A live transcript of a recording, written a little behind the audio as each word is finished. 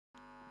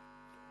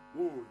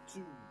1,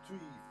 2, 3,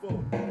 4.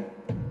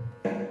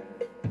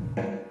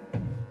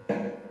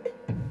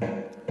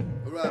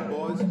 Alright,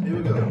 boys, here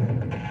we go.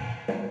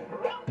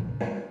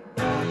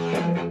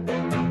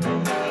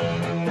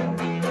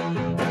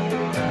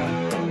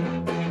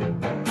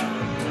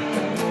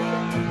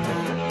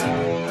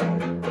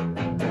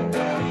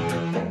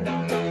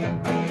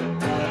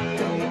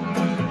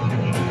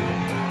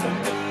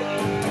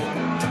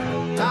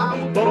 I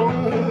was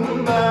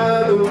born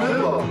by the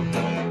river,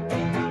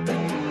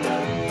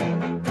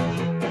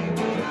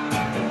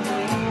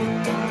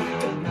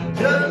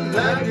 just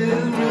like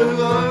this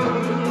river.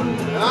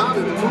 I've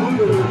been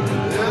moving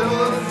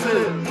ever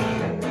since.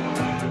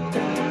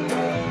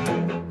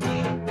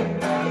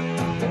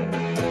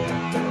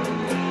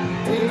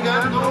 Ain't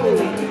got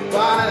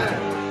nobody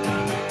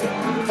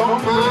to call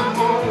my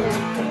own.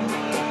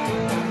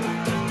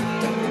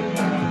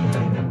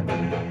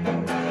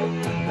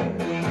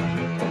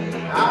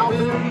 I've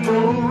been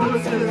moving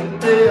since the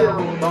day I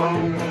was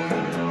born.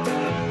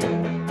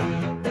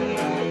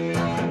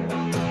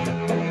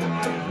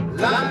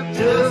 Life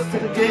just a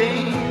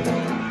game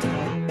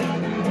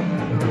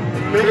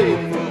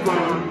made for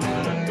fun.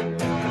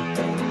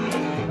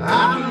 I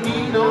don't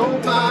need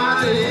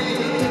nobody,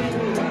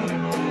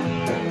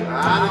 I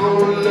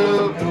don't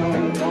love no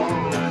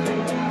one.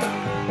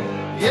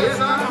 Yes,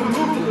 I'm a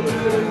mover.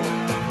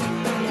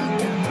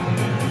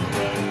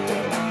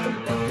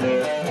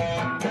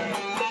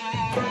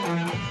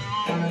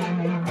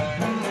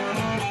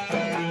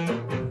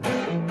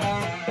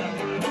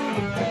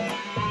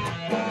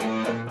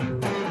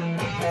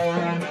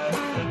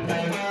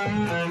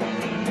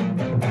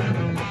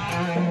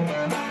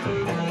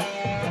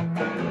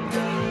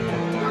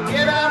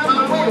 Get out of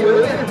my way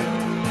with it.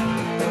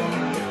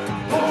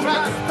 Don't try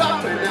to stop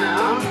me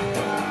now.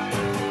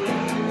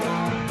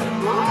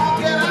 Oh,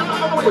 get out of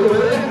my way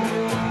with it.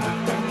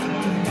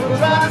 Don't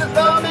try to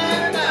stop me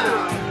now.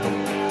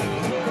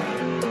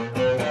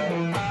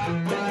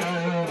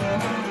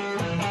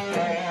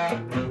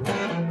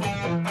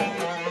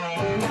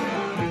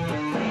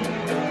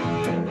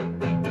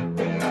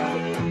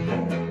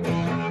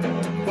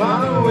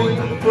 While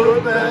waiting for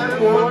that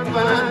one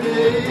fine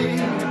day,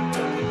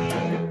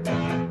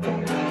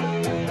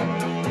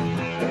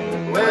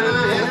 when I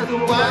asked the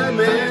white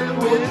man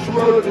which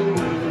was the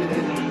way,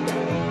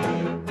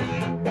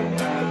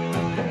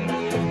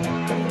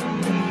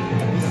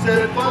 he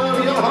said, follow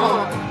your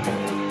heart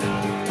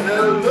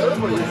and look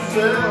for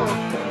yourself,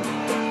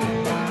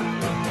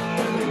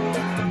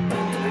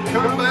 and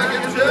come back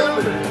and tell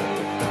me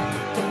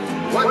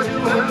what you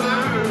have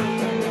learned.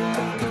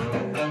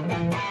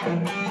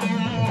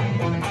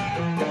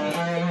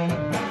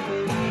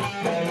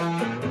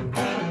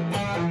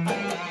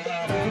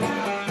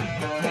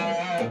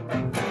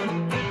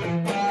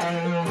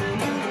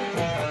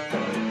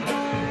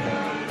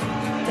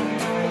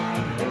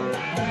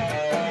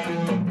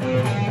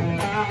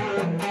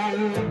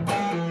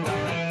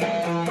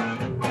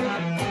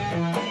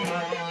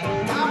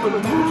 I'm a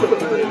mover.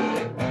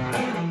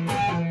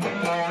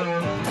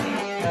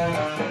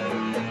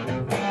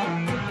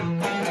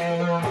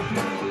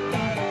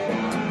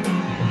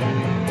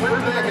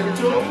 Went back and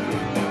told me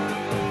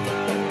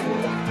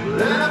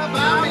that I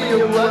found me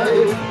a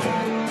wife,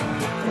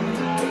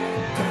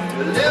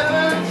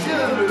 11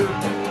 children,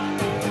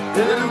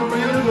 and a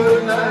river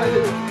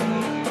life.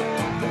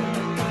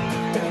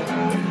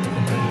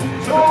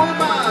 Told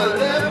him I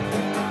left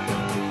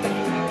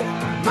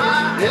my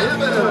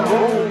heaven at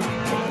home,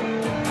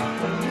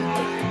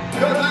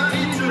 'cause I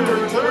need to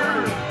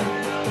return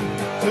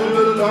to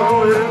the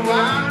long and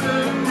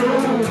winding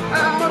road.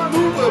 I'm a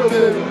mover,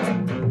 baby.